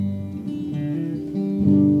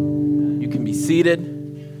Be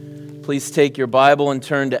seated. Please take your Bible and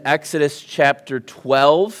turn to Exodus chapter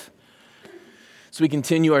 12. So we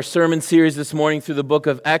continue our sermon series this morning through the book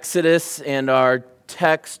of Exodus, and our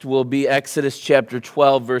text will be Exodus chapter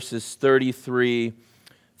 12, verses 33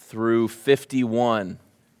 through 51.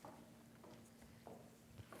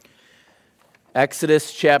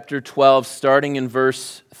 Exodus chapter 12, starting in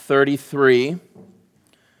verse 33,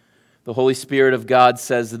 the Holy Spirit of God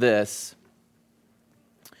says this: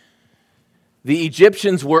 "The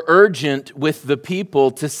Egyptians were urgent with the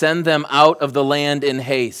people to send them out of the land in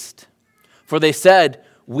haste, for they said,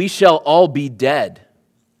 'We shall all be dead.'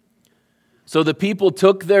 So the people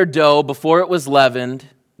took their dough before it was leavened,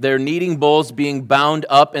 their kneading bowls being bound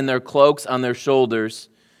up in their cloaks on their shoulders.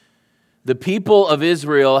 The people of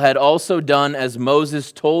Israel had also done as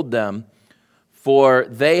Moses told them, for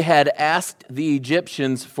they had asked the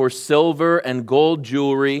Egyptians for silver and gold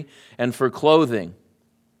jewelry and for clothing.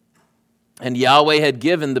 And Yahweh had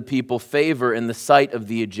given the people favor in the sight of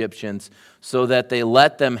the Egyptians, so that they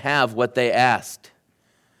let them have what they asked.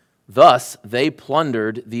 Thus they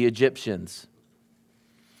plundered the Egyptians.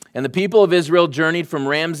 And the people of Israel journeyed from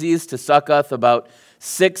Ramses to Succoth, about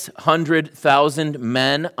 600,000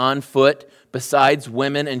 men on foot, besides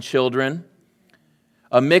women and children.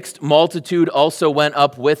 A mixed multitude also went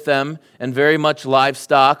up with them, and very much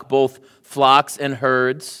livestock, both flocks and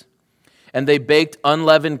herds. And they baked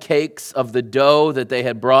unleavened cakes of the dough that they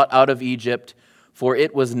had brought out of Egypt, for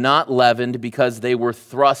it was not leavened, because they were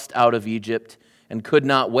thrust out of Egypt and could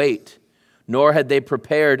not wait, nor had they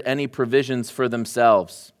prepared any provisions for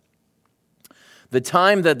themselves. The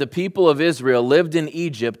time that the people of Israel lived in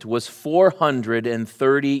Egypt was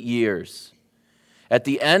 430 years. At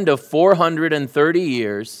the end of 430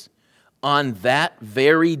 years, on that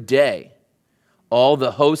very day, all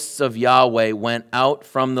the hosts of Yahweh went out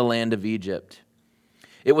from the land of Egypt.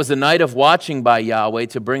 It was a night of watching by Yahweh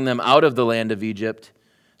to bring them out of the land of Egypt.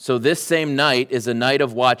 So this same night is a night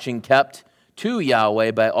of watching kept to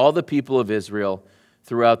Yahweh by all the people of Israel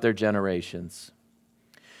throughout their generations.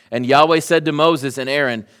 And Yahweh said to Moses and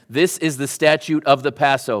Aaron, 'This is the statute of the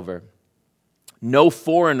Passover. No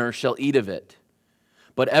foreigner shall eat of it,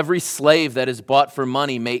 but every slave that is bought for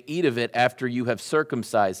money may eat of it after you have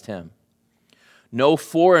circumcised him. No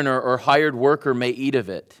foreigner or hired worker may eat of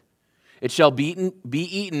it. It shall be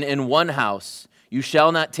eaten in one house. You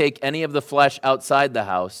shall not take any of the flesh outside the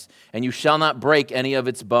house, and you shall not break any of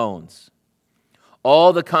its bones.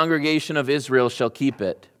 All the congregation of Israel shall keep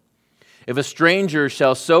it. If a stranger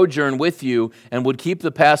shall sojourn with you and would keep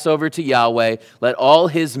the Passover to Yahweh, let all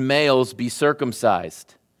his males be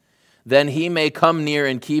circumcised. Then he may come near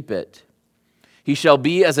and keep it. He shall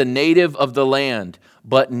be as a native of the land,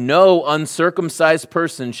 but no uncircumcised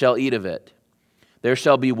person shall eat of it. There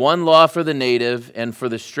shall be one law for the native and for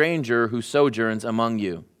the stranger who sojourns among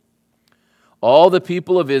you.' All the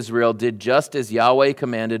people of Israel did just as Yahweh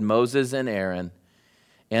commanded Moses and Aaron,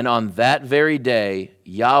 and on that very day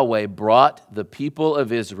Yahweh brought the people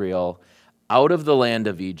of Israel out of the land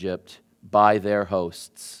of Egypt by their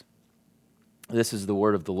hosts." This is the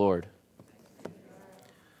word of the Lord.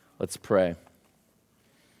 Let's pray.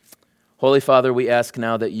 Holy Father, we ask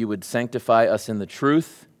now that you would sanctify us in the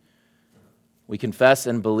truth. We confess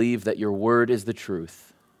and believe that your word is the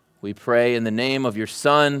truth. We pray in the name of your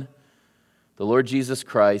Son, the Lord Jesus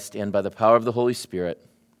Christ, and by the power of the Holy Spirit.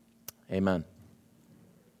 Amen.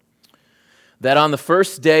 That on the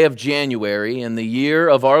first day of January, in the year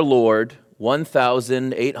of our Lord,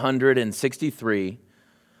 1863,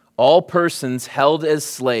 all persons held as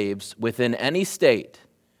slaves within any state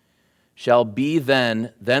shall be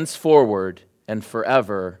thenceforward and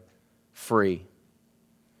forever free.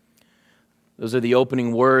 Those are the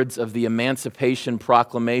opening words of the Emancipation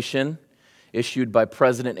Proclamation issued by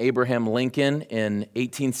President Abraham Lincoln in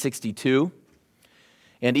 1862.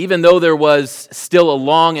 And even though there was still a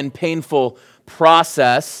long and painful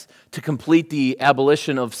process to complete the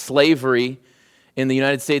abolition of slavery in the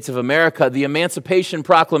United States of America, the Emancipation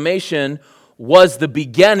Proclamation was the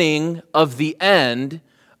beginning of the end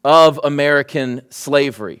of American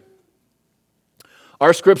slavery.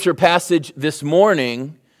 Our scripture passage this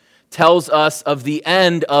morning tells us of the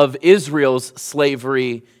end of Israel's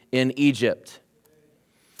slavery in Egypt.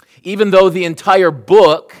 Even though the entire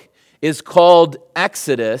book is called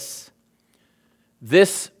Exodus,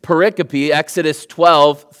 this pericope, Exodus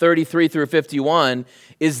 12, 33 through 51,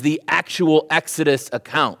 is the actual Exodus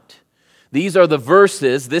account. These are the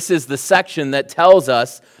verses, this is the section that tells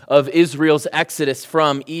us of Israel's exodus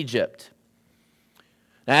from Egypt.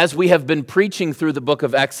 As we have been preaching through the book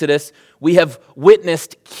of Exodus, we have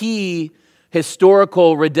witnessed key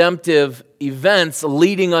historical redemptive events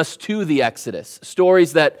leading us to the Exodus.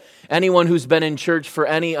 Stories that anyone who's been in church for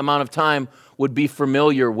any amount of time would be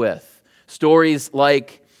familiar with. Stories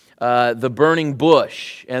like the burning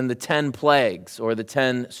bush and the 10 plagues or the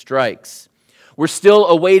 10 strikes. We're still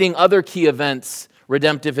awaiting other key events,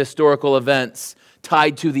 redemptive historical events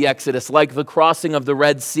tied to the Exodus, like the crossing of the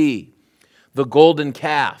Red Sea, the golden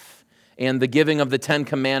calf, and the giving of the 10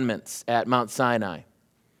 commandments at Mount Sinai.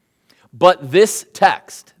 But this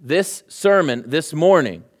text, this sermon this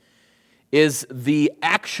morning, is the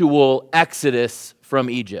actual Exodus from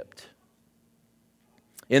Egypt.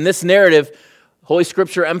 In this narrative, Holy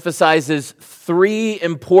Scripture emphasizes three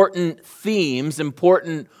important themes,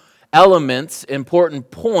 important elements,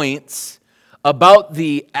 important points about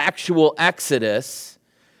the actual Exodus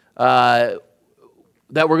that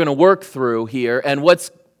we're going to work through here. And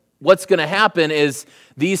what's going to happen is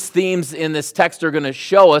these themes in this text are going to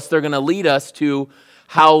show us, they're going to lead us to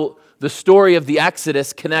how the story of the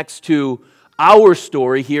Exodus connects to our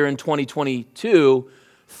story here in 2022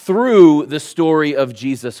 through the story of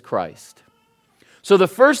Jesus Christ. So the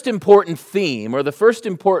first important theme, or the first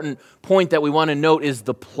important point that we want to note is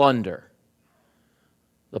the plunder.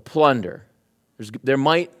 The plunder. There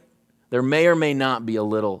may or may not be a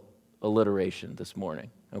little alliteration this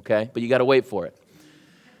morning, okay? But you got to wait for it.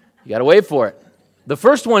 You got to wait for it. The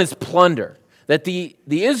first one is plunder, that the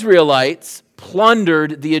Israelites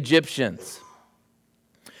plundered the Egyptians.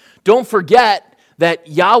 Don't forget that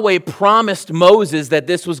Yahweh promised Moses that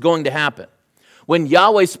this was going to happen. When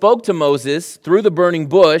Yahweh spoke to Moses through the burning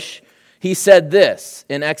bush, he said this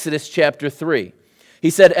in Exodus chapter 3. He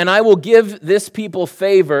said, "And I will give this people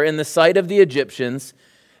favor in the sight of the Egyptians,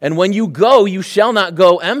 and when you go, you shall not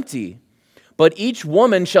go empty. But each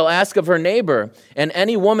woman shall ask of her neighbor, and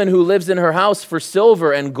any woman who lives in her house for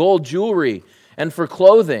silver and gold jewelry and for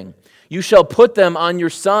clothing. You shall put them on your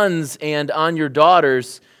sons and on your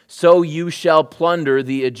daughters, so you shall plunder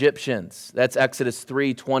the Egyptians." That's Exodus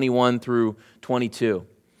 3:21 through 22.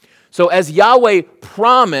 So as Yahweh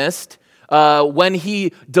promised, when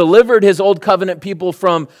he delivered his old covenant people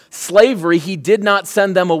from slavery, he did not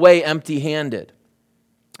send them away empty-handed.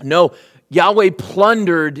 No, Yahweh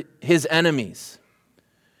plundered his enemies.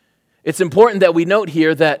 It's important that we note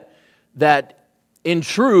here that in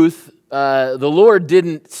truth, the Lord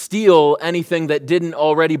didn't steal anything that didn't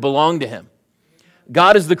already belong to him.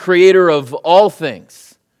 God is the creator of all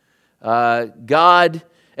things. God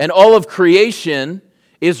and all of creation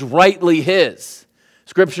is rightly his.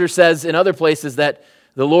 Scripture says in other places that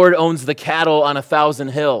the Lord owns the cattle on 1,000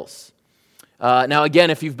 hills. Now, again,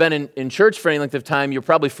 if you've been in church for any length of time, you're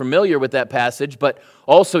probably familiar with that passage, but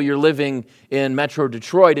also you're living in Metro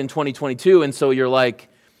Detroit in 2022, and so you're like,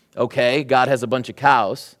 okay, God has a bunch of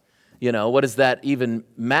cows. You know, what does that even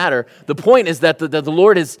matter? The point is that the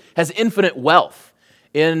Lord has infinite wealth.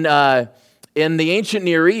 In the ancient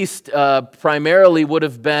Near East, primarily would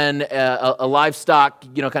have been a livestock,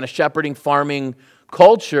 kind of shepherding, farming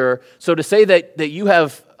culture. So to say that you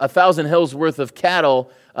have 1,000 hills worth of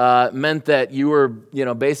cattle meant that you were,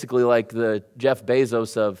 basically like the Jeff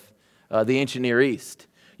Bezos of the ancient Near East.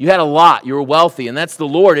 You had a lot. You were wealthy, and that's the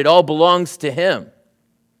Lord. It all belongs to him.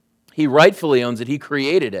 He rightfully owns it. He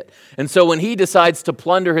created it. And so when he decides to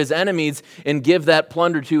plunder his enemies and give that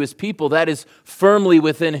plunder to his people, that is firmly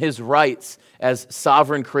within his rights as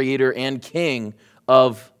sovereign creator and king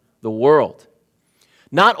of the world.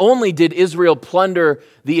 Not only did Israel plunder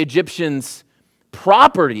the Egyptians'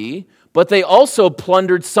 property, but they also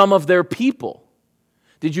plundered some of their people.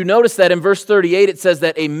 Did you notice that in verse 38 it says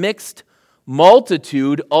that a mixed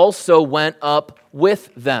multitude also went up with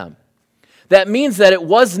them? That means that it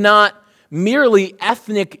was not merely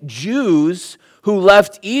ethnic Jews who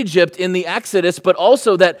left Egypt in the Exodus, but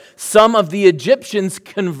also that some of the Egyptians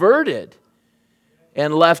converted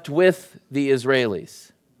and left with the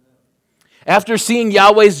Israelis. After seeing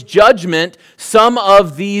Yahweh's judgment, some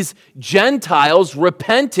of these Gentiles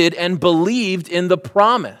repented and believed in the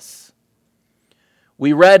promise.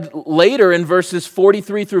 We read later in verses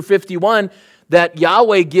 43 through 51 that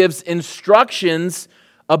Yahweh gives instructions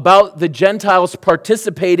about the Gentiles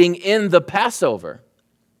participating in the Passover.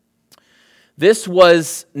 This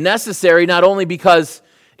was necessary not only because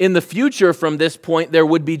in the future from this point there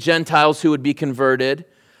would be Gentiles who would be converted,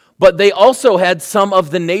 but they also had some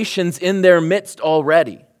of the nations in their midst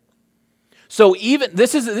already. So even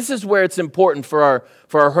this is where it's important for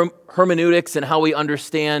our hermeneutics and how we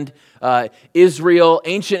understand Israel,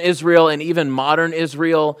 ancient Israel, and even modern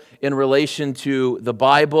Israel in relation to the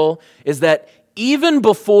Bible, is that even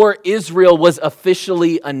before Israel was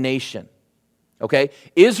officially a nation, Okay?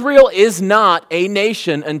 Israel is not a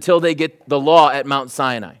nation until they get the law at Mount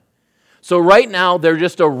Sinai. So right now, they're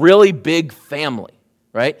just a really big family,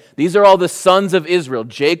 right? These are all the sons of Israel.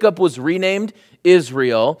 Jacob was renamed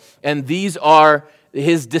Israel, and these are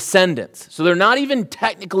his descendants. So they're not even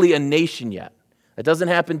technically a nation yet. That doesn't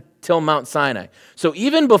happen till Mount Sinai. So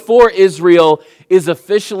even before Israel is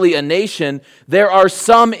officially a nation, there are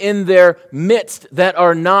some in their midst that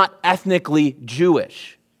are not ethnically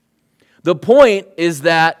Jewish. The point is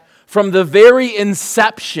that from the very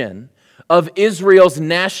inception of Israel's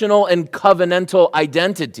national and covenantal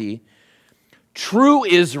identity, true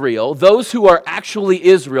Israel, those who are actually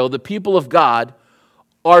Israel, the people of God,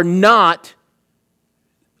 are not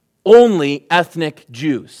only ethnic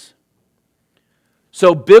Jews.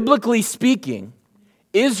 So biblically speaking,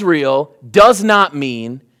 Israel does not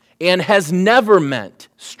mean and has never meant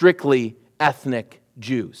strictly ethnic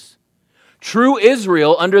Jews. True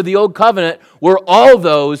Israel under the Old Covenant were all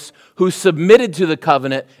those who submitted to the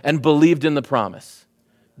covenant and believed in the promise,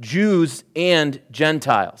 Jews and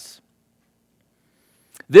Gentiles.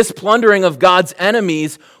 This plundering of God's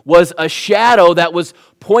enemies was a shadow that was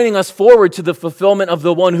pointing us forward to the fulfillment of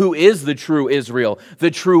the one who is the true Israel, the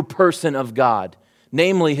true person of God,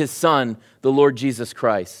 namely his Son, the Lord Jesus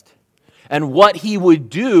Christ, and what he would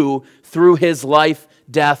do through his life,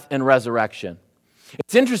 death, and resurrection.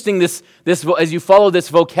 It's interesting this as you follow this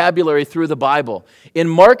vocabulary through the Bible. In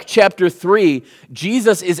Mark chapter 3,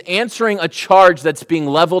 Jesus is answering a charge that's being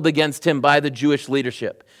leveled against him by the Jewish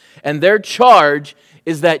leadership. And their charge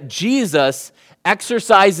is that Jesus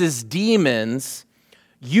exorcises demons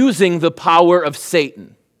using the power of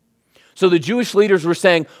Satan. So the Jewish leaders were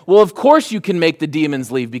saying, well, of course you can make the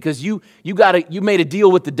demons leave because you made a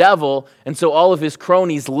deal with the devil, and so all of his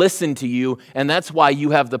cronies listen to you, and that's why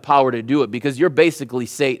you have the power to do it, because you're basically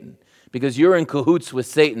Satan, because you're in cahoots with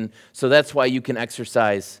Satan, so that's why you can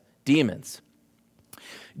exorcise demons.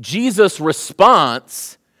 Jesus'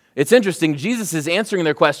 response, it's interesting, Jesus is answering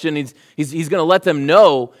their question. He's going to let them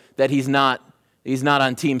know that he's not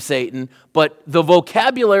on Team Satan, but the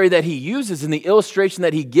vocabulary that he uses and the illustration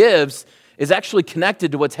that he gives is actually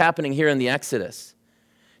connected to what's happening here in the Exodus.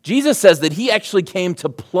 Jesus says that he actually came to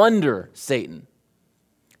plunder Satan,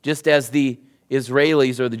 just as the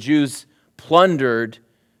Israelis or the Jews plundered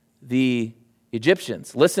the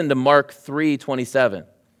Egyptians. Listen to Mark 3:27.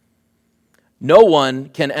 No one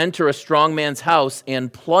can enter a strong man's house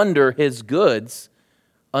and plunder his goods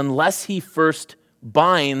unless he first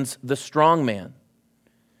binds the strong man.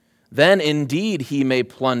 Then indeed he may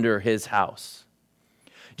plunder his house.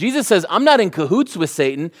 Jesus says, I'm not in cahoots with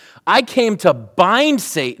Satan. I came to bind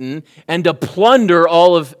Satan and to plunder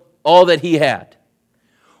all that he had.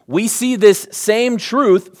 We see this same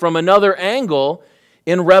truth from another angle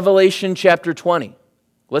in Revelation chapter 20.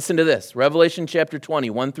 Listen to this, Revelation chapter 20,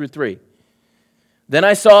 1-3. Then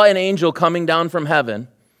I saw an angel coming down from heaven,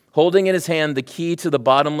 holding in his hand the key to the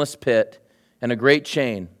bottomless pit and a great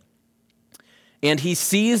chain. And he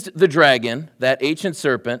seized the dragon, that ancient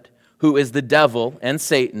serpent, who is the devil and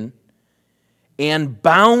Satan, and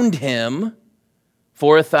bound him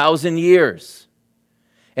for 1,000 years,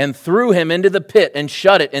 and threw him into the pit and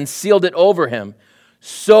shut it and sealed it over him,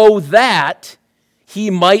 so that he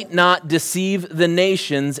might not deceive the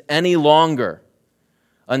nations any longer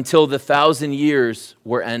until the 1,000 years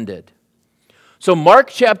were ended. So Mark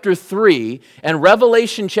chapter 3 and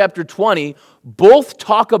Revelation chapter 20 both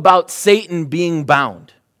talk about Satan being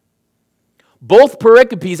bound. Both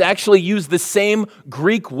pericopes actually use the same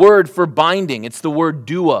Greek word for binding. It's the word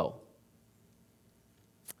duo.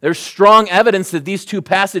 There's strong evidence that these two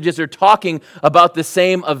passages are talking about the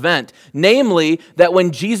same event, namely that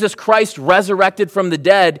when Jesus Christ resurrected from the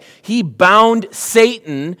dead, he bound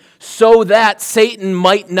Satan so that Satan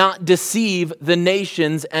might not deceive the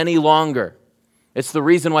nations any longer. It's the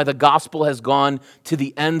reason why the gospel has gone to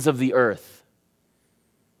the ends of the earth.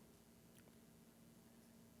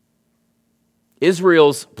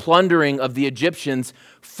 Israel's plundering of the Egyptians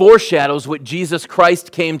foreshadows what Jesus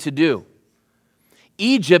Christ came to do.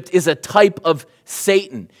 Egypt is a type of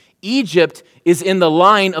Satan. Egypt is in the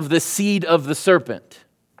line of the seed of the serpent.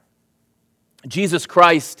 Jesus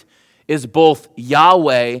Christ is both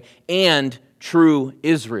Yahweh and true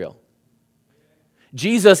Israel.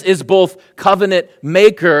 Jesus is both covenant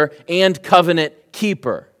maker and covenant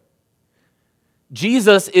keeper.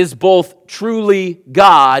 Jesus is both truly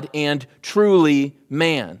God and truly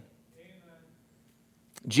man.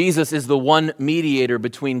 Jesus is the one mediator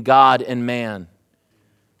between God and man.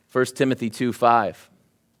 1 Timothy 2:5.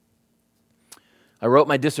 I wrote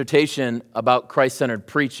my dissertation about Christ-centered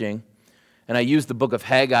preaching, and I used the book of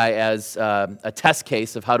Haggai as a test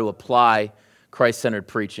case of how to apply Christ-centered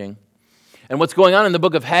preaching. And what's going on in the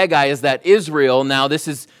book of Haggai is that Israel, now this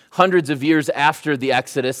is hundreds of years after the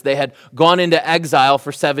Exodus, they had gone into exile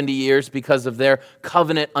for 70 years because of their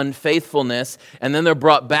covenant unfaithfulness, and then they're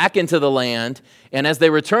brought back into the land, and as they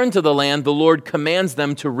return to the land, the Lord commands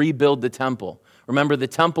them to rebuild the temple. Remember, the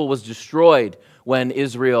temple was destroyed when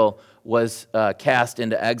Israel was cast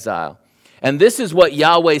into exile. And this is what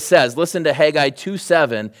Yahweh says. Listen to Haggai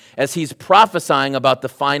 2:7 as he's prophesying about the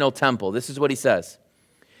final temple. This is what he says.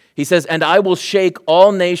 He says, "And I will shake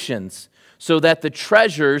all nations, so that the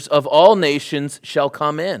treasures of all nations shall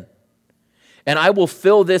come in. And I will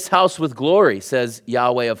fill this house with glory," says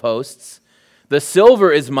Yahweh of hosts. "The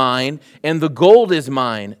silver is mine, and the gold is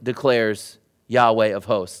mine," declares Yahweh of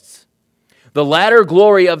hosts. "The latter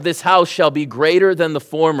glory of this house shall be greater than the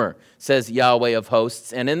former," says Yahweh of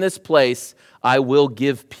hosts. "And in this place I will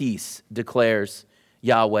give peace," declares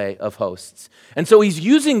Yahweh of hosts. And so he's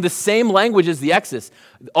using the same language as the Exodus.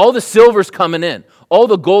 All the silver's coming in. All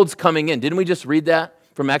the gold's coming in. Didn't we just read that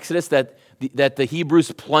from Exodus, that the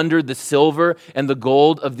Hebrews plundered the silver and the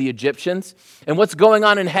gold of the Egyptians? And what's going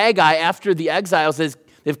on in Haggai after the exiles as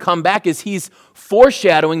they've come back is he's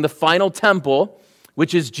foreshadowing the final temple,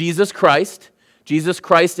 which is Jesus Christ. Jesus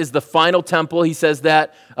Christ is the final temple. He says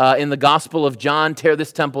that in the Gospel of John, "Tear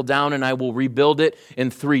this temple down and I will rebuild it in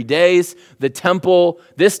 3 days." This temple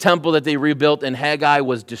that they rebuilt in Haggai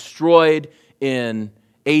was destroyed in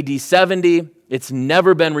AD 70. It's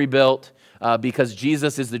never been rebuilt because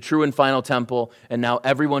Jesus is the true and final temple, and now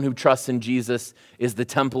everyone who trusts in Jesus is the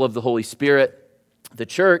temple of the Holy Spirit, the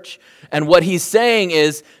church. And what he's saying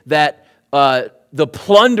is that the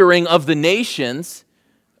plundering of the nations,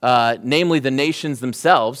 namely the nations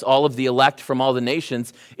themselves, all of the elect from all the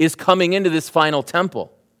nations, is coming into this final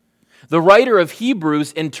temple. The writer of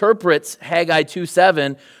Hebrews interprets Haggai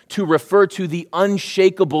 2:7 to refer to the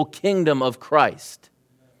unshakable kingdom of Christ.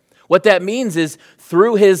 What that means is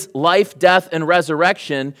through his life, death, and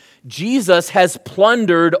resurrection, Jesus has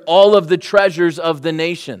plundered all of the treasures of the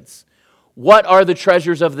nations. What are the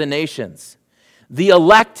treasures of the nations? The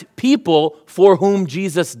elect people for whom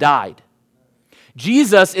Jesus died.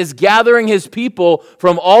 Jesus is gathering his people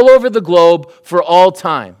from all over the globe for all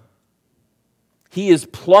time. He is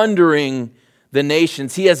plundering the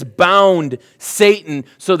nations. He has bound Satan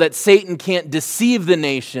so that Satan can't deceive the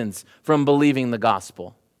nations from believing the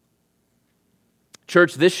gospel.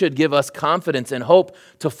 Church, this should give us confidence and hope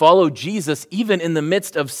to follow Jesus even in the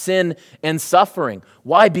midst of sin and suffering.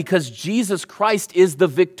 Why? Because Jesus Christ is the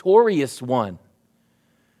victorious one.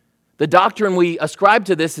 The doctrine we ascribe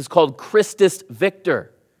to this is called Christus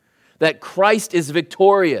Victor, that Christ is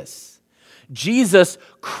victorious. Jesus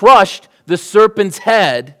crushed the serpent's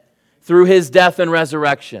head through his death and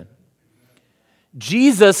resurrection.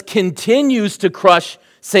 Jesus continues to crush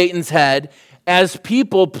Satan's head as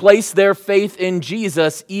people place their faith in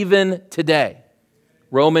Jesus even today.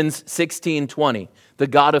 Romans 16:20, "The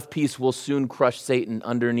God of peace will soon crush Satan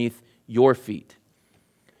underneath your feet."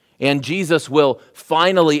 And Jesus will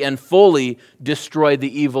finally and fully destroy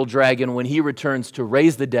the evil dragon when he returns to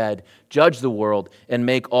raise the dead, judge the world, and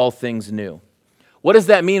make all things new. What does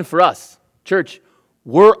that mean for us? Church,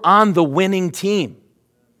 we're on the winning team.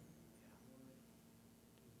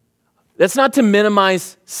 That's not to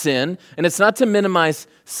minimize sin, and it's not to minimize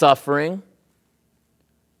suffering,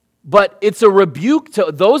 but it's a rebuke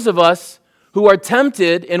to those of us who are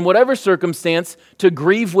tempted in whatever circumstance to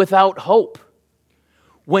grieve without hope.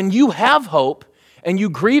 When you have hope and you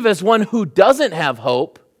grieve as one who doesn't have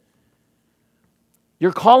hope,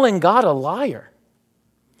 you're calling God a liar.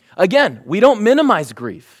 Again, we don't minimize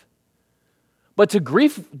grief, but to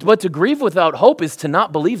grieve without hope is to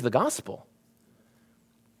not believe the gospel.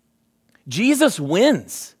 Jesus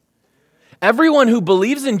wins. Everyone who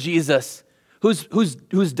believes in Jesus,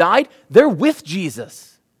 who's died, they're with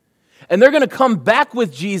Jesus. And they're going to come back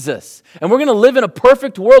with Jesus. And we're going to live in a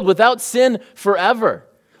perfect world without sin forever.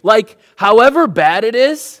 Like, however bad it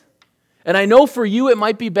is, and I know for you it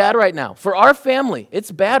might be bad right now. For our family,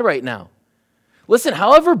 it's bad right now. Listen,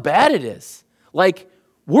 however bad it is, like,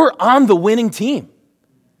 we're on the winning team.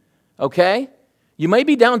 Okay? You might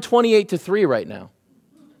be down 28-3 right now.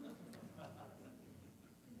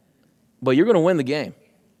 But you're going to win the game.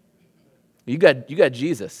 You got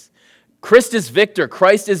Jesus. Christus Victor,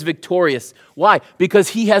 Christ is victorious. Why? Because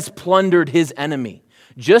he has plundered his enemy.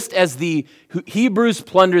 Just as the Hebrews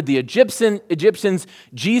plundered the Egyptians,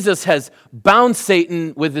 Jesus has bound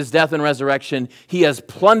Satan with his death and resurrection. He has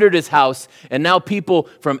plundered his house, and now people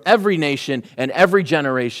from every nation and every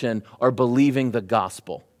generation are believing the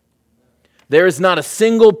gospel. There is not a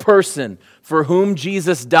single person for whom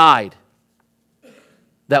Jesus died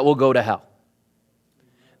that will go to hell.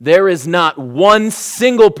 there is not one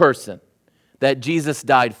single person that Jesus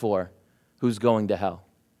died for who's going to hell.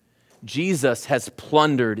 Jesus has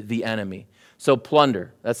plundered the enemy. So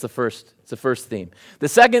plunder, it's the first theme. The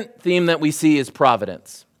second theme that we see is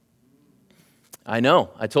providence. I know,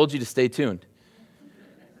 I told you to stay tuned.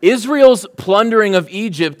 Israel's plundering of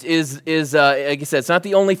Egypt is like I said, it's not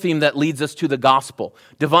the only theme that leads us to the gospel.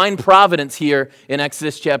 Divine providence here in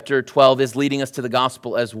Exodus chapter 12 is leading us to the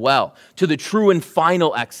gospel as well, to the true and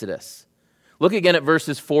final Exodus. Look again at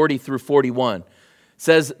verses 40 through 41. It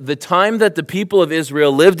says, the time that the people of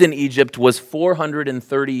Israel lived in Egypt was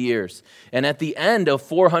 430 years. And at the end of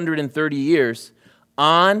 430 years,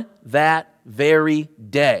 on that very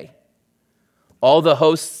day, all the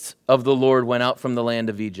hosts of the Lord went out from the land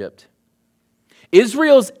of Egypt.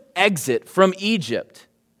 Israel's exit from Egypt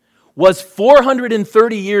was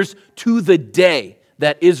 430 years to the day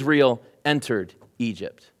that Israel entered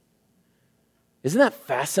Egypt. Isn't that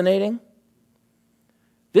fascinating?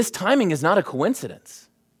 This timing is not a coincidence.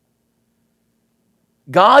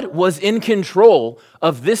 God was in control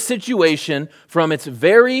of this situation from its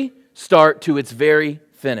very start to its very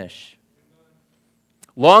finish.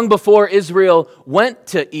 Long before Israel went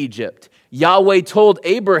to Egypt, Yahweh told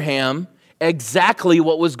Abraham exactly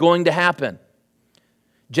what was going to happen.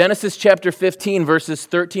 Genesis chapter 15, verses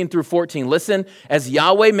 13 through 14. Listen, as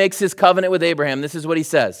Yahweh makes his covenant with Abraham, this is what he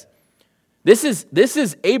says. This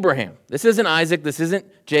is Abraham. This isn't Isaac. This isn't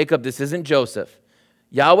Jacob. This isn't Joseph.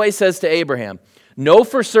 Yahweh says to Abraham, know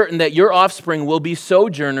for certain that your offspring will be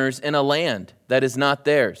sojourners in a land that is not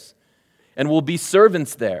theirs, and will be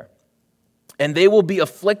servants there. And they will be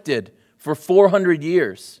afflicted for 400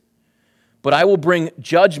 years. But I will bring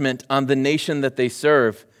judgment on the nation that they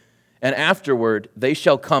serve, and afterward they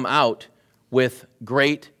shall come out with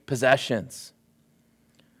great possessions.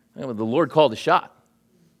 The Lord called a shot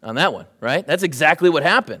on that one, right? That's exactly what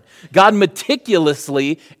happened. God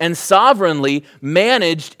meticulously and sovereignly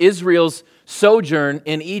managed Israel's sojourn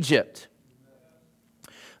in Egypt.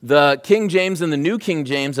 The King James and the New King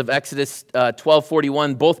James of Exodus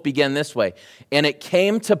 12:41 both begin this way. And it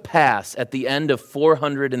came to pass at the end of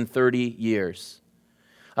 430 years.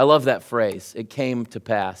 I love that phrase, it came to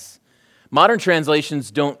pass. Modern translations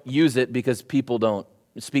don't use it because people don't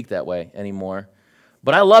speak that way anymore.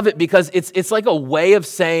 But I love it because it's like a way of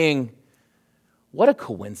saying, what a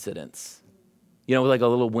coincidence. You know, like a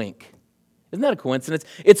little wink. Isn't that a coincidence?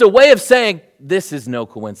 It's a way of saying, this is no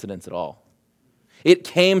coincidence at all. It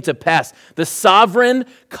came to pass. The sovereign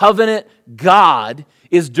covenant God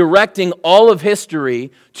is directing all of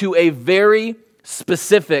history to a very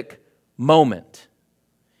specific moment.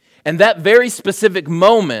 And that very specific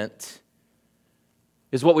moment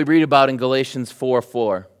is what we read about in Galatians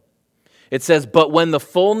 4:4. It says, but when the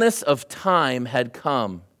fullness of time had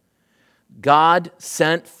come, God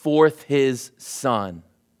sent forth his Son,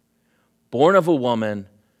 born of a woman,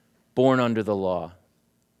 born under the law.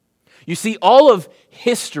 You see, all of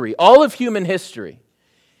history, all of human history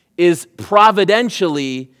is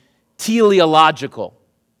providentially teleological.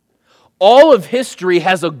 All of history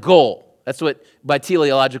has a goal. That's what by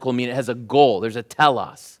teleological mean. It has a goal. There's a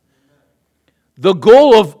telos. The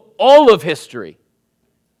goal of all of history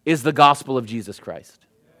is the gospel of Jesus Christ.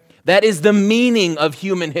 That is the meaning of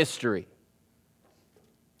human history.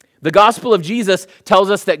 The gospel of Jesus tells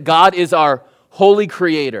us that God is our holy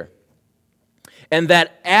creator, and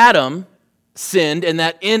that Adam sinned, and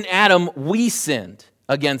that in Adam we sinned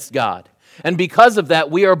against God. And because of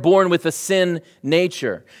that, we are born with a sin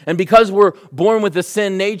nature. And because we're born with a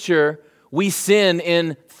sin nature, we sin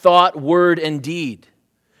in thought, word, and deed.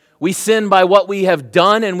 We sin by what we have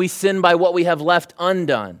done, and we sin by what we have left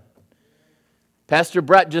undone. Pastor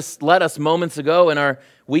Brett just led us moments ago in our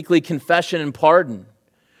weekly confession and pardon,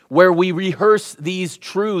 where we rehearse these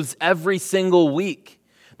truths every single week,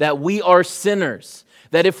 that we are sinners,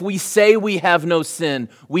 that if we say we have no sin,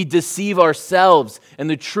 we deceive ourselves, and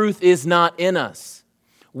the truth is not in us.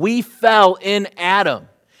 We fell in Adam,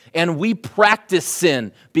 and we practice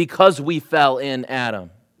sin because we fell in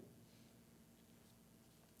Adam.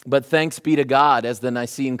 But thanks be to God, as the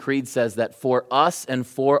Nicene Creed says, that for us and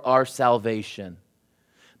for our salvation,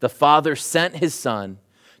 the Father sent his Son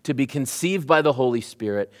to be conceived by the Holy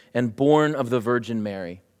Spirit and born of the Virgin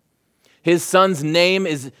Mary. His Son's name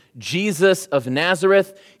is Jesus of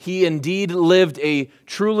Nazareth. He indeed lived a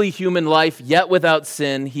truly human life, yet without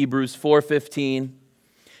sin, Hebrews 4:15.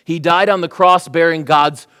 He died on the cross bearing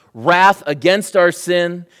God's wrath against our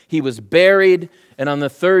sin. He was buried, and on the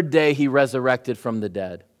third day he resurrected from the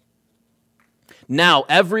dead. Now,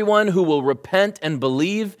 everyone who will repent and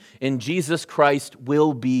believe in Jesus Christ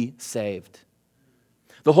will be saved.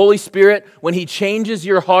 The Holy Spirit, when He changes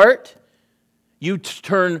your heart, you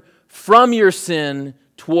turn from your sin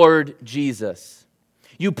toward Jesus.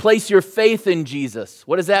 You place your faith in Jesus.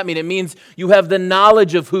 What does that mean? It means you have the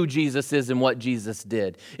knowledge of who Jesus is and what Jesus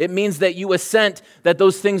did. It means that you assent that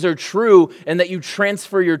those things are true and that you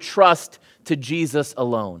transfer your trust to Jesus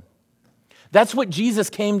alone. That's what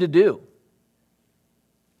Jesus came to do.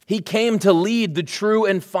 He came to lead the true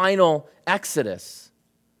and final Exodus.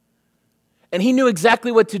 And He knew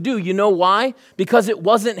exactly what to do. You know why? Because it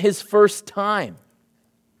wasn't His first time.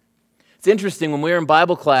 It's interesting, when we were in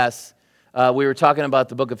Bible class, we were talking about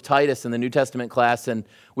the book of Titus in the New Testament class, and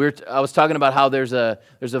I was talking about how there's a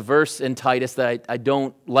verse in Titus that I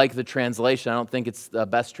don't like the translation. I don't think it's the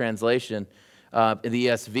best translation in the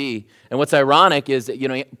ESV. And what's ironic is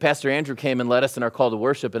that, Pastor Andrew came and led us in our call to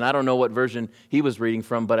worship, and I don't know what version he was reading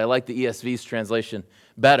from, but I like the ESV's translation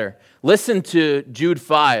better. Listen to Jude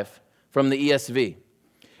 5 from the ESV.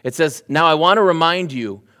 It says, "Now I want to remind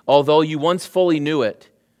you, although you once fully knew it,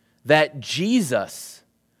 that Jesus,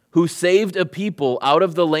 who saved a people out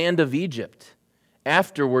of the land of Egypt,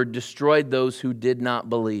 afterward destroyed those who did not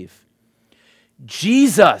believe."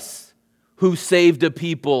 Jesus, who saved a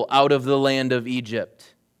people out of the land of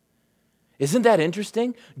Egypt. Isn't that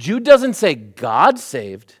interesting? Jude doesn't say God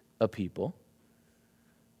saved a people.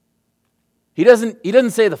 He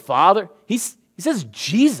doesn't say the Father. He says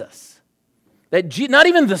Jesus. Not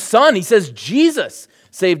even the Son. He says Jesus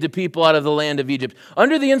saved a people out of the land of Egypt.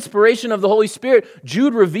 Under the inspiration of the Holy Spirit,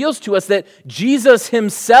 Jude reveals to us that Jesus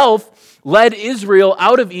Himself led Israel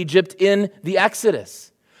out of Egypt in the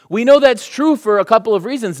Exodus. We know that's true for a couple of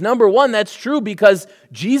reasons. Number one, that's true because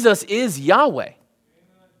Jesus is Yahweh.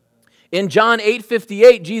 In John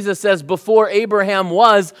 8:58, Jesus says, "Before Abraham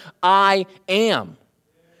was, I am."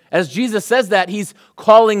 As Jesus says that, He's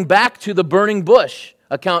calling back to the burning bush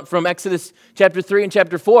account from Exodus chapter 3 and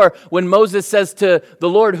chapter 4, when Moses says to the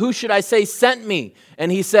Lord, "Who should I say sent me?"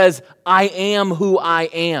 And He says, "I am who I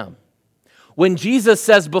am." When Jesus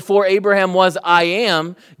says, "Before Abraham was, I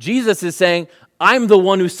am," Jesus is saying, "I'm the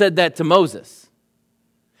one who said that to Moses."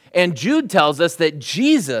 And Jude tells us that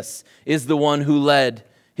Jesus is the one who led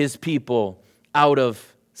His people out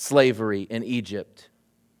of slavery in Egypt.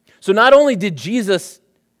 So not only did Jesus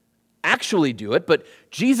actually do it, but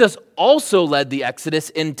Jesus also led the Exodus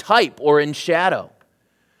in type or in shadow.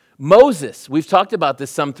 Moses, we've talked about this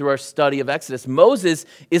some through our study of Exodus. Moses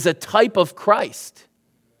is a type of Christ,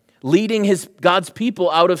 leading God's people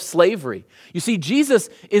out of slavery. You see, Jesus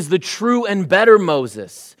is the true and better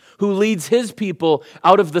Moses, who leads His people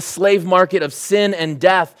out of the slave market of sin and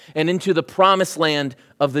death and into the promised land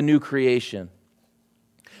of the new creation.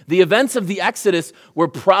 The events of the Exodus were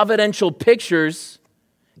providential pictures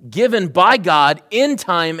given by God in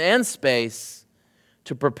time and space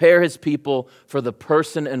to prepare His people for the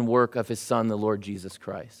person and work of His Son, the Lord Jesus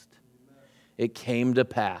Christ. It came to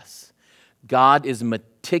pass. God is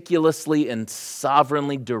meticulously and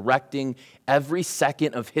sovereignly directing every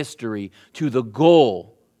second of history to the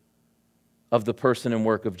goal of the person and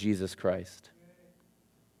work of Jesus Christ.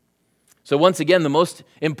 So once again, the most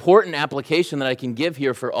important application that I can give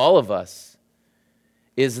here for all of us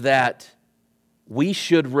is that we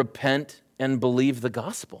should repent and believe the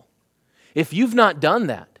gospel. If you've not done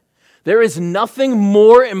that, there is nothing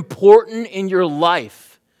more important in your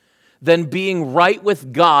life than being right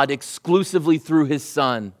with God exclusively through His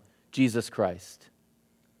Son, Jesus Christ.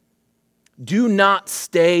 Do not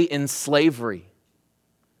stay in slavery.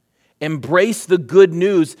 Embrace the good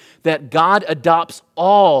news that God adopts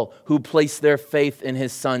all who place their faith in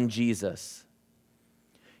His Son, Jesus.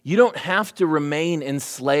 You don't have to remain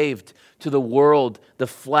enslaved to the world, the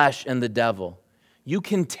flesh, and the devil. You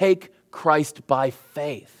can take Christ by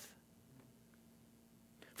faith.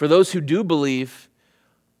 For those who do believe,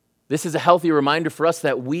 this is a healthy reminder for us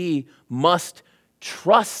that we must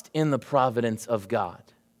trust in the providence of God.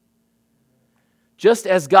 Just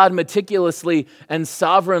as God meticulously and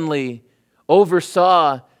sovereignly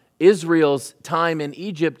oversaw Israel's time in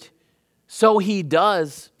Egypt, so He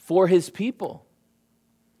does for His people.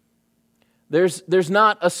 There's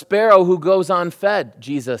not a sparrow who goes unfed,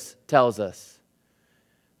 Jesus tells us.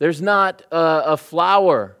 There's not a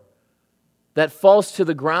flower that falls to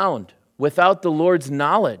the ground without the Lord's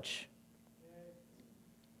knowledge.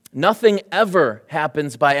 Nothing ever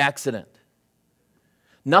happens by accident.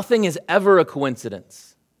 Nothing is ever a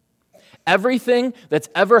coincidence. Everything that's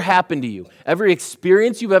ever happened to you, every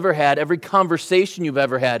experience you've ever had, every conversation you've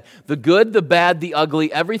ever had, the good, the bad, the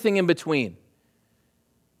ugly, everything in between,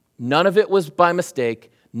 none of it was by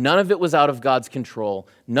mistake. None of it was out of God's control.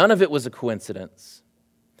 None of it was a coincidence.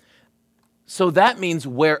 So that means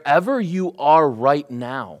wherever you are right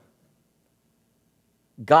now,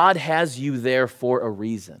 God has you there for a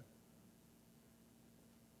reason.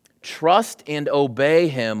 Trust and obey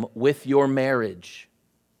Him with your marriage,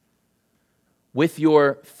 with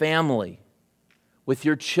your family, with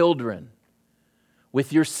your children,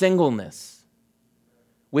 with your singleness,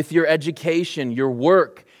 with your education, your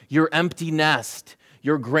work, your empty nest,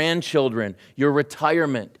 your grandchildren, your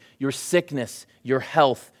retirement, your sickness, your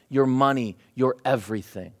health, your money, your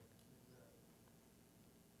everything.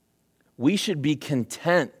 We should be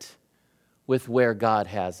content with where God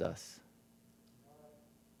has us.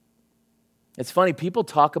 It's funny, people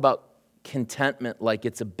talk about contentment like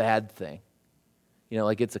it's a bad thing.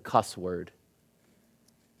 Like it's a cuss word.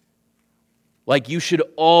 Like you should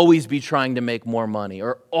always be trying to make more money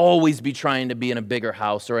or always be trying to be in a bigger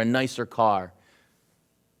house or a nicer car.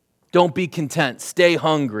 Don't be content. Stay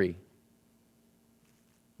hungry.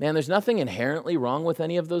 Man, there's nothing inherently wrong with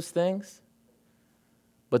any of those things,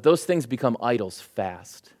 but those things become idols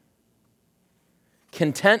fast.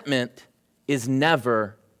 Contentment is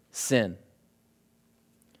never sin.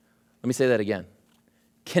 Let me say that again.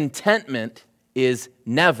 Contentment is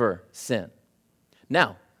never sin.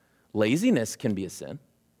 Now, laziness can be a sin.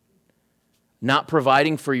 Not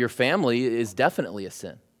providing for your family is definitely a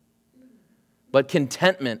sin. But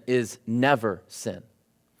contentment is never sin.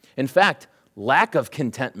 In fact, lack of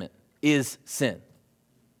contentment is sin.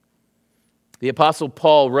 The Apostle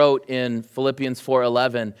Paul wrote in Philippians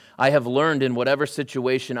 4:11, "I have learned in whatever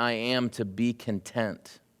situation I am to be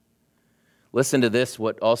content." Listen to this,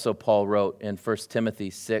 what also Paul wrote in 1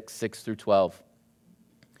 Timothy 6:6-12.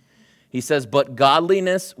 He says, "But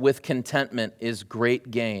godliness with contentment is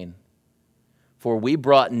great gain. For we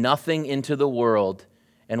brought nothing into the world,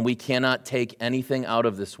 and we cannot take anything out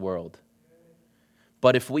of this world.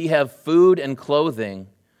 But if we have food and clothing,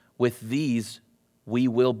 with these we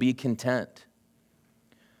will be content.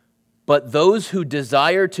 But those who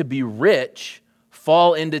desire to be rich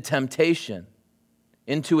fall into temptation,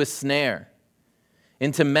 into a snare,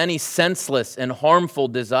 into many senseless and harmful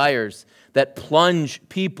desires that plunge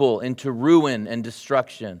people into ruin and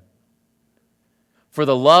destruction. For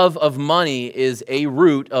the love of money is a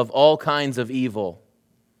root of all kinds of evil.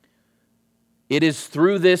 It is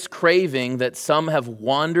through this craving that some have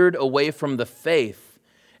wandered away from the faith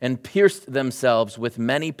and pierced themselves with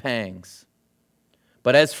many pangs.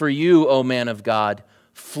 But as for you, O man of God,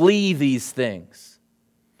 flee these things.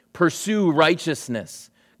 Pursue righteousness,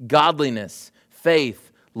 godliness,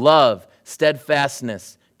 faith, love,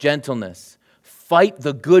 steadfastness, gentleness. Fight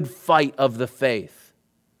the good fight of the faith.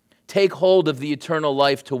 Take hold of the eternal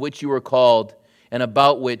life to which you were called and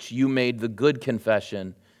about which you made the good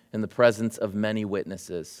confession in the presence of many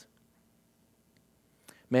witnesses."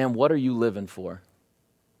 Man, what are you living for?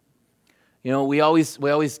 We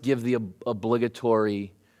always give the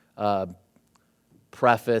obligatory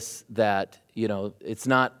preface that, it's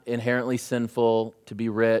not inherently sinful to be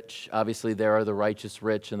rich. Obviously, there are the righteous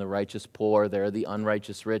rich and the righteous poor. There are the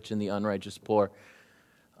unrighteous rich and the unrighteous poor.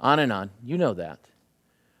 On and on. You know that.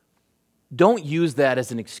 Don't use that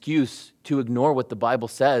as an excuse to ignore what the Bible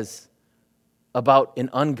says about an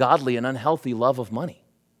ungodly and unhealthy love of money.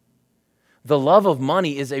 The love of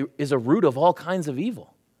money is a root of all kinds of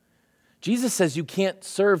evil. Jesus says you can't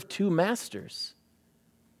serve two masters.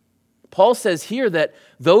 Paul says here that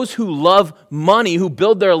those who love money, who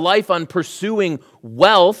build their life on pursuing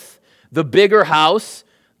wealth, the bigger house,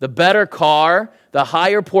 the better car, the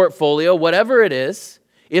higher portfolio, whatever it is,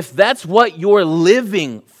 if that's what you're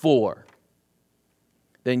living for,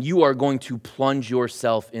 then you are going to plunge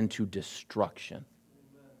yourself into destruction.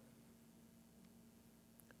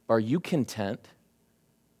 Are you content?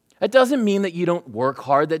 That doesn't mean that you don't work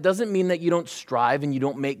hard. That doesn't mean that you don't strive and you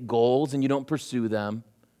don't make goals and you don't pursue them.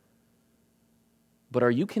 But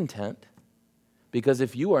are you content? Because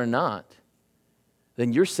if you are not,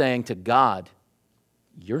 then you're saying to God,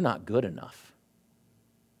 you're not good enough.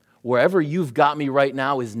 Wherever you've got me right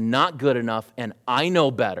now is not good enough, and I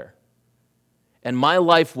know better. And my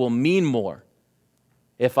life will mean more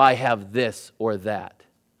if I have this or that.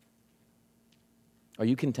 Are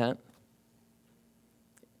you content?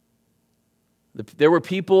 There were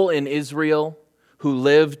people in Israel who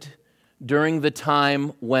lived during the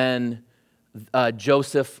time when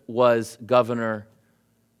Joseph was governor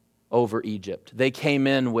over Egypt. They came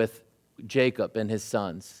in with Jacob and his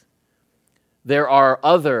sons. There are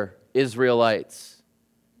other Israelites,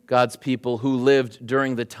 God's people, who lived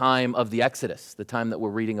during the time of the Exodus, the time that we're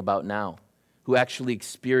reading about now, who actually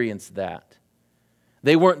experienced that.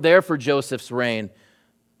 They weren't there for Joseph's reign,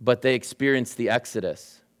 but they experienced the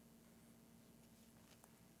Exodus.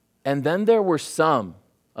 And then there were some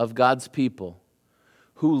of God's people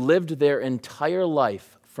who lived their entire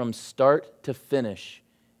life from start to finish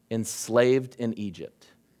enslaved in Egypt.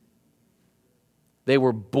 They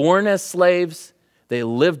were born as slaves, they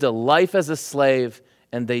lived a life as a slave,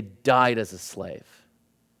 and they died as a slave.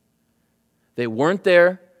 They weren't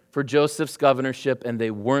there for Joseph's governorship, and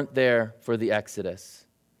they weren't there for the Exodus.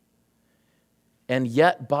 And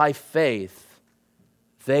yet, by faith,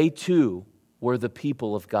 they too were the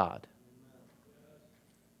people of God.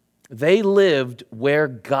 They lived where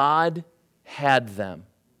God had them.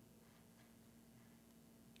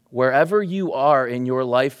 Wherever you are in your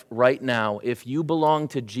life right now, if you belong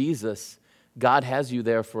to Jesus, God has you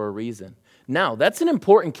there for a reason. Now, that's an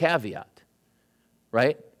important caveat,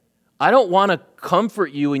 right? I don't want to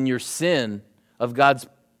comfort you in your sin of God's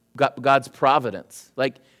providence.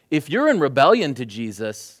 Like, if you're in rebellion to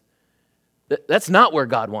Jesus, that's not where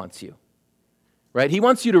God wants you, right? He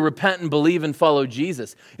wants you to repent and believe and follow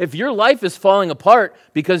Jesus. If your life is falling apart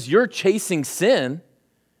because you're chasing sin,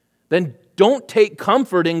 then don't take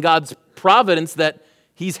comfort in God's providence that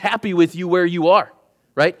He's happy with you where you are,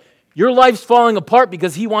 right? Your life's falling apart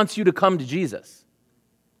because He wants you to come to Jesus.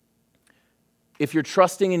 If you're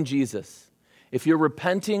trusting in Jesus, if you're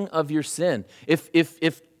repenting of your sin, if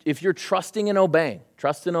you're trusting and obeying,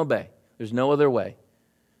 trust and obey. There's no other way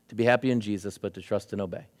to be happy in Jesus but to trust and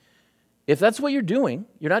obey. If that's what you're doing,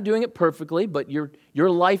 you're not doing it perfectly, but your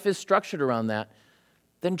life is structured around that,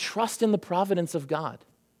 then trust in the providence of God.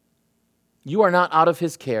 You are not out of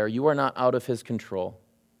His care. You are not out of His control.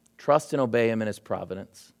 Trust and obey Him in His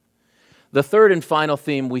providence. The third and final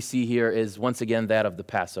theme we see here is, once again, that of the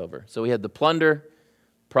Passover. So we had the plunder,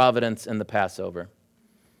 providence, and the Passover.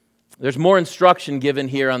 There's more instruction given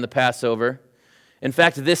here on the Passover. In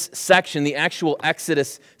fact, this section, the actual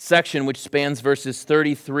Exodus section, which spans verses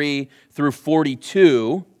 33 through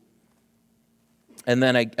 42, and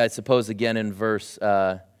then I suppose again in verse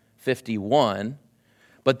 51,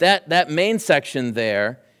 but that main section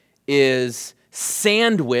there is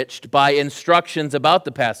sandwiched by instructions about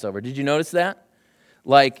the Passover. Did you notice that?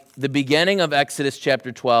 Like, the beginning of Exodus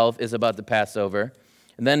chapter 12 is about the Passover.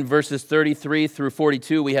 And then verses 33 through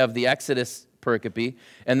 42, we have the Exodus pericope.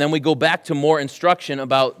 And then we go back to more instruction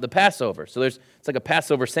about the Passover. So it's like a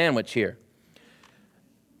Passover sandwich here.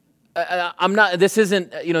 This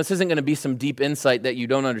isn't going to be some deep insight that you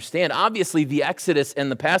don't understand. Obviously, the Exodus and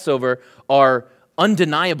the Passover are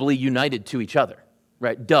undeniably united to each other,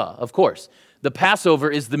 right? Duh, of course. The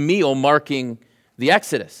Passover is the meal marking the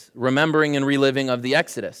Exodus, remembering and reliving of the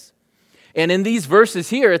Exodus. And in these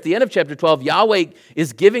verses here, at the end of chapter 12, Yahweh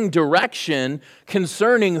is giving direction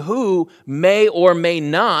concerning who may or may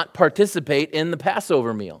not participate in the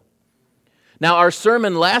Passover meal. Now, our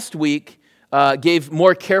sermon last week gave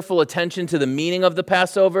more careful attention to the meaning of the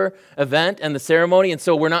Passover event and the ceremony, and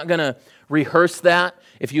so we're not going to rehearse that.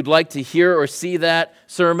 If you'd like to hear or see that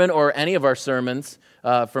sermon or any of our sermons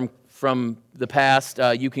from the past,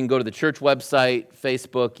 you can go to the church website,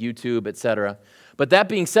 Facebook, YouTube, etc. But that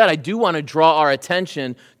being said, I do want to draw our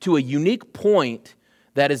attention to a unique point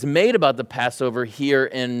that is made about the Passover here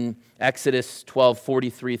in Exodus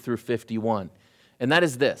 12:43 through 51. And that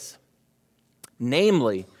is this.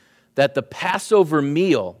 Namely, that the Passover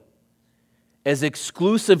meal is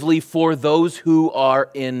exclusively for those who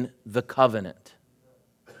are in the covenant.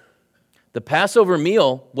 The Passover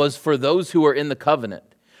meal was for those who are in the covenant.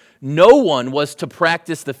 No one was to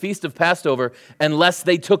practice the Feast of Passover unless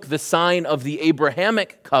they took the sign of the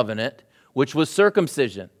Abrahamic covenant, which was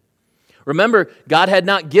circumcision. Remember, God had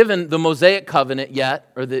not given the Mosaic covenant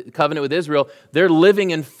yet, or the covenant with Israel. They're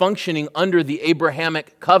living and functioning under the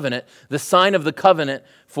Abrahamic covenant. The sign of the covenant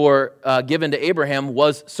given to Abraham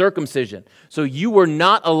was circumcision. So you were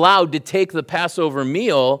not allowed to take the Passover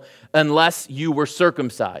meal unless you were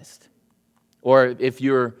circumcised. Or if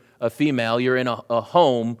you're a female, you're in a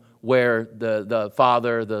home where the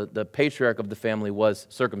father, the patriarch of the family was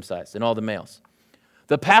circumcised, and all the males.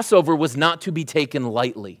 The Passover was not to be taken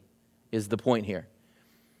lightly, is the point here.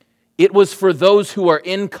 It was for those who are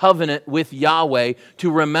in covenant with Yahweh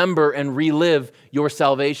to remember and relive your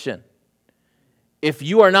salvation. If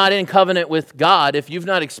you are not in covenant with God, if you've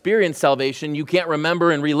not experienced salvation, you can't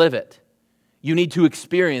remember and relive it. You need to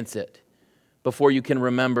experience it before you can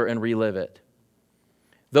remember and relive it.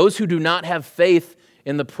 Those who do not have faith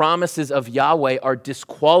in the promises of Yahweh are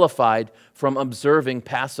disqualified from observing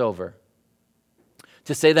Passover.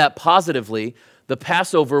 To say that positively, the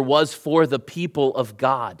Passover was for the people of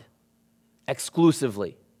God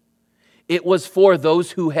exclusively. It was for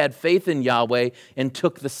those who had faith in Yahweh and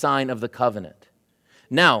took the sign of the covenant.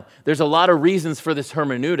 Now, there's a lot of reasons for this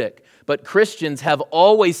hermeneutic, but Christians have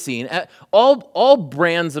always seen, all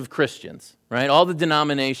brands of Christians, right? All the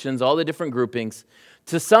denominations, all the different groupings,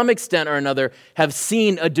 to some extent or another, have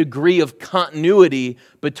seen a degree of continuity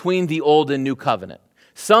between the Old and New Covenant.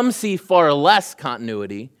 Some see far less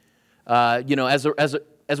continuity. As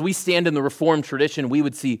we stand in the Reformed tradition, we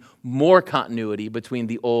would see more continuity between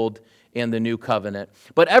the Old and the New Covenant.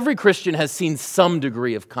 But every Christian has seen some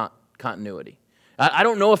degree of continuity. I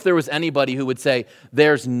don't know if there was anybody who would say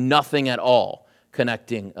there's nothing at all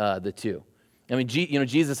connecting the two. I mean,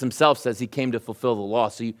 Jesus himself says he came to fulfill the law,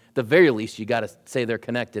 so at the very least, you got to say they're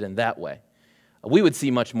connected in that way. We would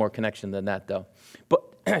see much more connection than that, though.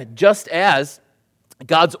 But just as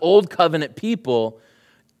God's old covenant people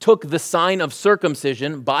took the sign of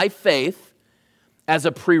circumcision by faith as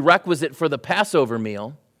a prerequisite for the Passover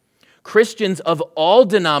meal, Christians of all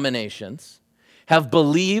denominations have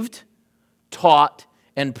believed, taught,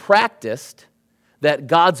 and practiced that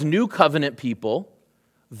God's new covenant people,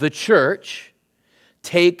 the church,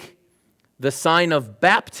 take the sign of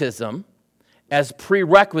baptism as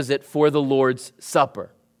prerequisite for the Lord's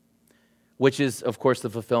Supper, which is, of course, the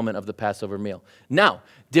fulfillment of the Passover meal. Now,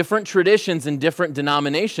 different traditions and different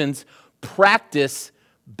denominations practice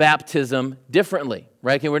baptism differently,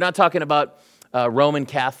 right? Okay, we're not talking about Roman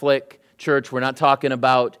Catholic Church. We're not talking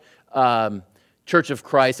about Church of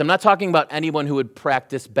Christ. I'm not talking about anyone who would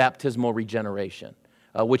practice baptismal regeneration,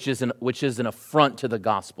 which is an affront to the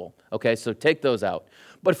gospel. Okay, so take those out.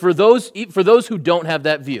 But for those who don't have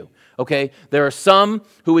that view, okay, there are some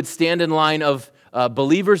who would stand in line of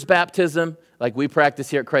believers' baptism, like we practice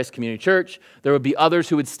here at Christ Community Church. There would be others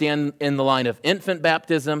who would stand in the line of infant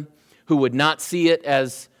baptism, who would not see it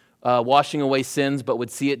as washing away sins, but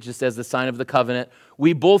would see it just as the sign of the covenant.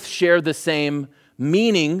 We both share the same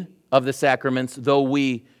meaning of the sacraments, though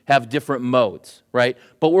we have different modes, right?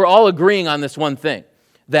 But we're all agreeing on this one thing,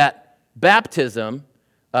 that baptism,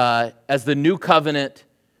 as the new covenant,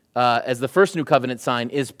 as the first new covenant sign,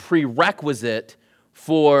 is prerequisite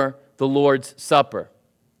for the Lord's Supper.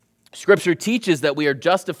 Scripture teaches that we are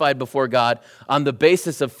justified before God on the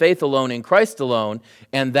basis of faith alone in Christ alone,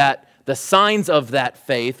 and that the signs of that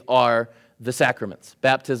faith are the sacraments,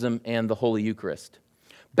 baptism and the Holy Eucharist.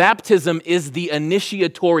 Baptism is the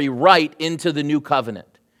initiatory rite into the new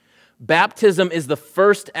covenant. Baptism is the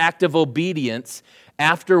first act of obedience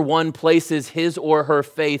after one places his or her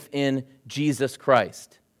faith in Jesus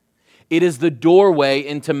Christ. It is the doorway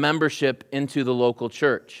into membership into the local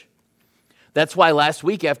church. That's why last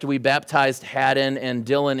week, after we baptized Haddon and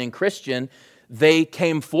Dylan and Christian, they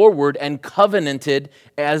came forward and covenanted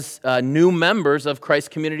as new members of Christ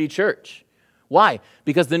Community Church. Why?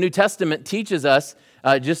 Because the New Testament teaches us,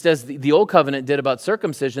 just as the Old Covenant did about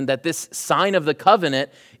circumcision, that this sign of the covenant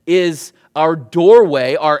is our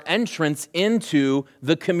doorway, our entrance into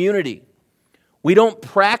the community. We don't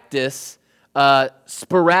practice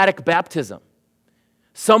sporadic baptism.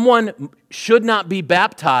 Someone should not be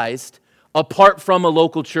baptized apart from a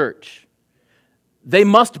local church. They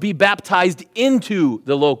must be baptized into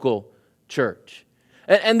the local church.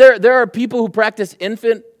 And there are people who practice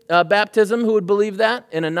infant baptism who would believe that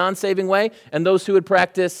in a non-saving way, and those who would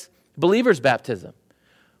practice believer's baptism.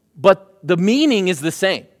 But the meaning is the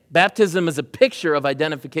same. Baptism is a picture of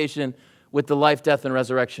identification with the life, death, and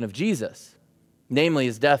resurrection of Jesus, namely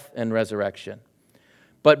his death and resurrection.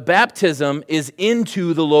 But baptism is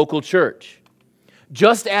into the local church.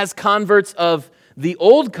 Just as converts of the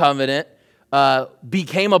Old Covenant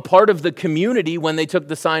became a part of the community when they took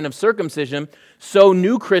the sign of circumcision, so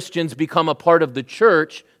new Christians become a part of the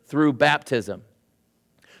church through baptism.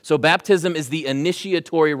 So baptism is the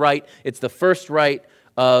initiatory rite. It's the first rite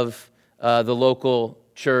of the local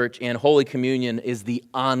church, and Holy Communion is the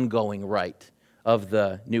ongoing rite of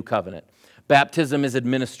the new covenant. Baptism is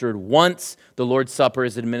administered once. The Lord's Supper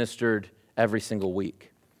is administered every single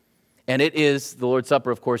week. And the Lord's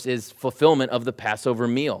Supper, of course, is fulfillment of the Passover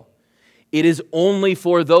meal. It is only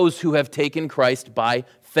for those who have taken Christ by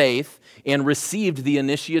faith and received the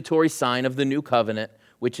initiatory sign of the new covenant,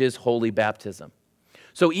 which is holy baptism.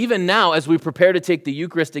 So even now, as we prepare to take the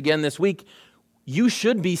Eucharist again this week, you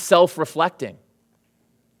should be self-reflecting.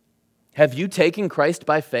 Have you taken Christ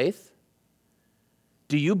by faith?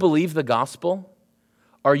 Do you believe the gospel?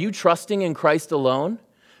 Are you trusting in Christ alone?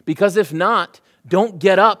 Because if not, don't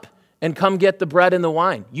get up and come get the bread and the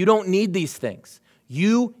wine. You don't need these things.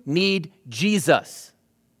 You need Jesus.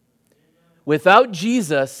 Without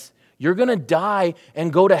Jesus, you're going to die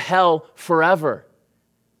and go to hell forever.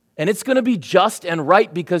 And it's going to be just and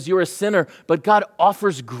right because you're a sinner, but God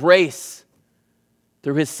offers grace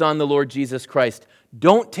through his Son, the Lord Jesus Christ.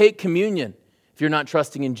 Don't take communion if if you're not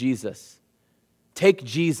trusting in Jesus. Take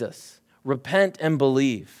Jesus. Repent and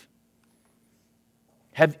believe.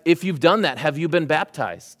 If you've done that, have you been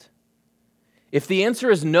baptized? If the answer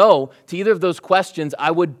is no to either of those questions, I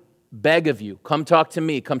would beg of you, come talk to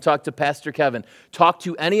me, come talk to Pastor Kevin, talk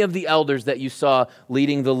to any of the elders that you saw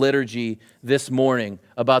leading the liturgy this morning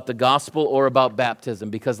about the gospel or about baptism,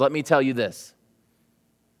 because let me tell you this.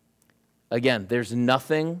 Again, there's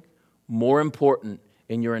nothing more important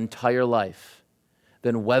in your entire life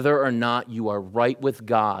than whether or not you are right with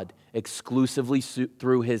God exclusively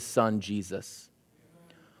through His Son, Jesus.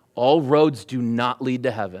 All roads do not lead to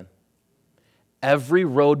heaven. Every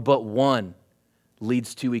road but one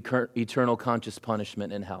leads to eternal conscious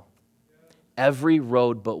punishment in hell. Every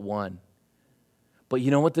road but one. But you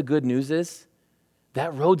know what the good news is?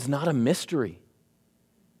 That road's not a mystery.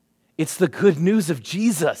 It's the good news of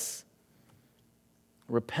Jesus.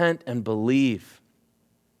 Repent and believe.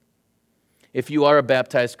 If you are a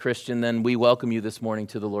baptized Christian, then we welcome you this morning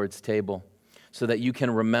to the Lord's table so that you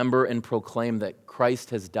can remember and proclaim that Christ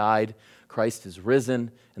has died, Christ has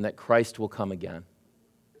risen, and that Christ will come again.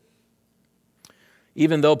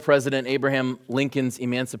 Even though President Abraham Lincoln's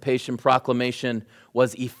Emancipation Proclamation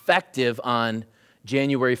was effective on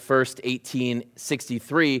January 1st,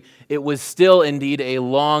 1863, it was still indeed a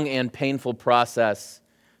long and painful process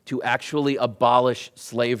to actually abolish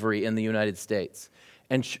slavery in the United States.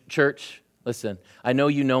 And church, listen, I know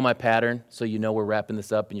you know my pattern, so you know we're wrapping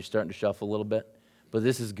this up and you're starting to shuffle a little bit, but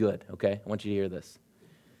this is good, okay? I want you to hear this.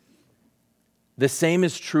 The same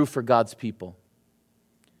is true for God's people.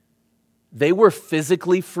 They were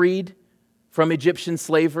physically freed from Egyptian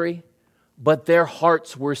slavery, but their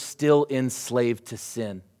hearts were still enslaved to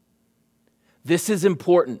sin. This is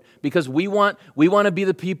important because we want to be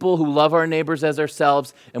the people who love our neighbors as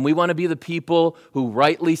ourselves, and we want to be the people who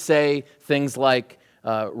rightly say things like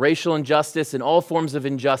racial injustice and all forms of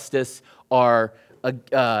injustice are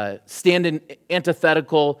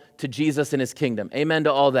antithetical to Jesus and His kingdom. Amen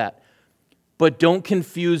to all that. But don't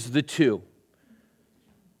confuse the two.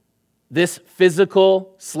 This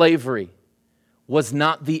physical slavery was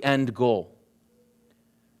not the end goal.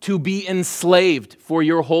 To be enslaved for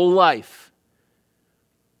your whole life,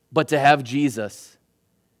 but to have Jesus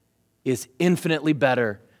is infinitely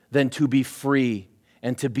better than to be free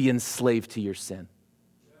and to be enslaved to your sin.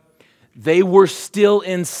 They were still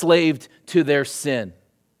enslaved to their sin.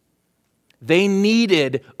 They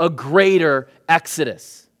needed a greater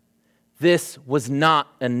exodus. This was not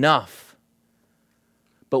enough.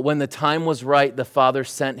 But when the time was right, the Father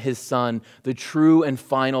sent His Son, the true and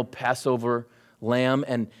final Passover lamb.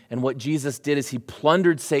 And what Jesus did is He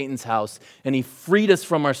plundered Satan's house and He freed us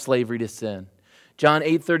from our slavery to sin. John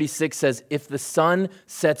 8:36 says, if the Son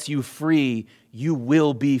sets you free, you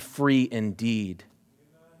will be free indeed.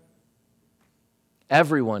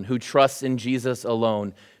 Everyone who trusts in Jesus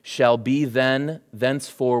alone shall be then,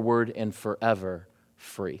 thenceforward, and forever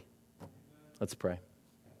free. Let's pray.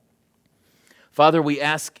 Father, we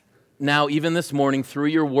ask now, even this morning, through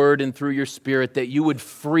your word and through your Spirit, that you would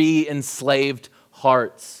free enslaved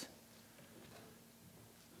hearts.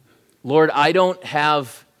 Lord, I don't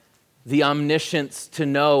have the omniscience to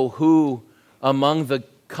know who among the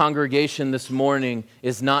congregation this morning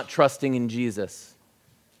is not trusting in Jesus.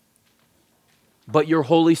 But your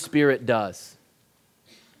Holy Spirit does.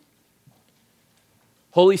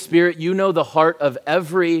 Holy Spirit, you know the heart of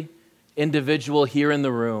every individual here in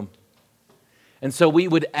the room. And so we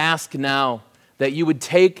would ask now that you would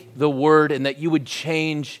take the word and that you would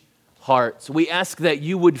change hearts. We ask that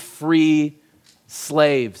you would free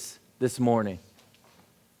slaves this morning.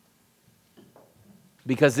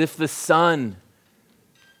 Because if the Son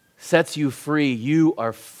sets you free, you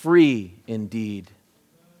are free indeed.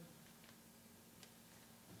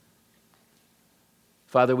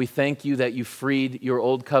 Father, we thank you that you freed your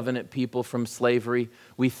old covenant people from slavery.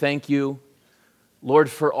 We thank you, Lord,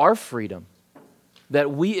 for our freedom that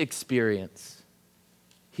we experience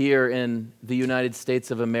here in the United States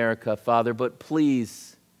of America, Father. But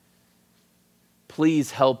please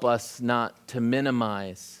help us not to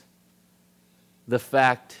minimize the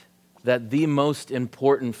fact that the most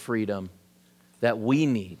important freedom that we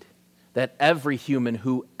need, that every human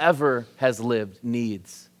who ever has lived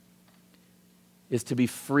needs, is to be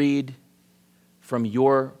freed from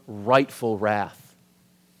your rightful wrath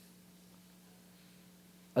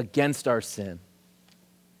against our sin.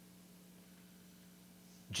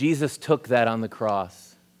 Jesus took that on the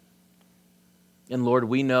cross. And Lord,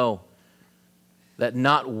 we know that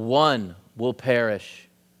not one will perish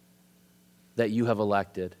that you have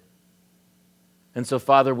elected. And so,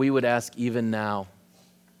 Father, we would ask even now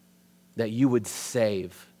that you would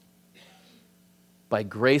save. by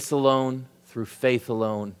grace alone, through faith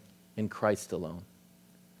alone, in Christ alone.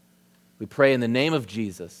 We pray in the name of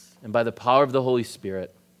Jesus and by the power of the Holy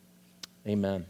Spirit. Amen.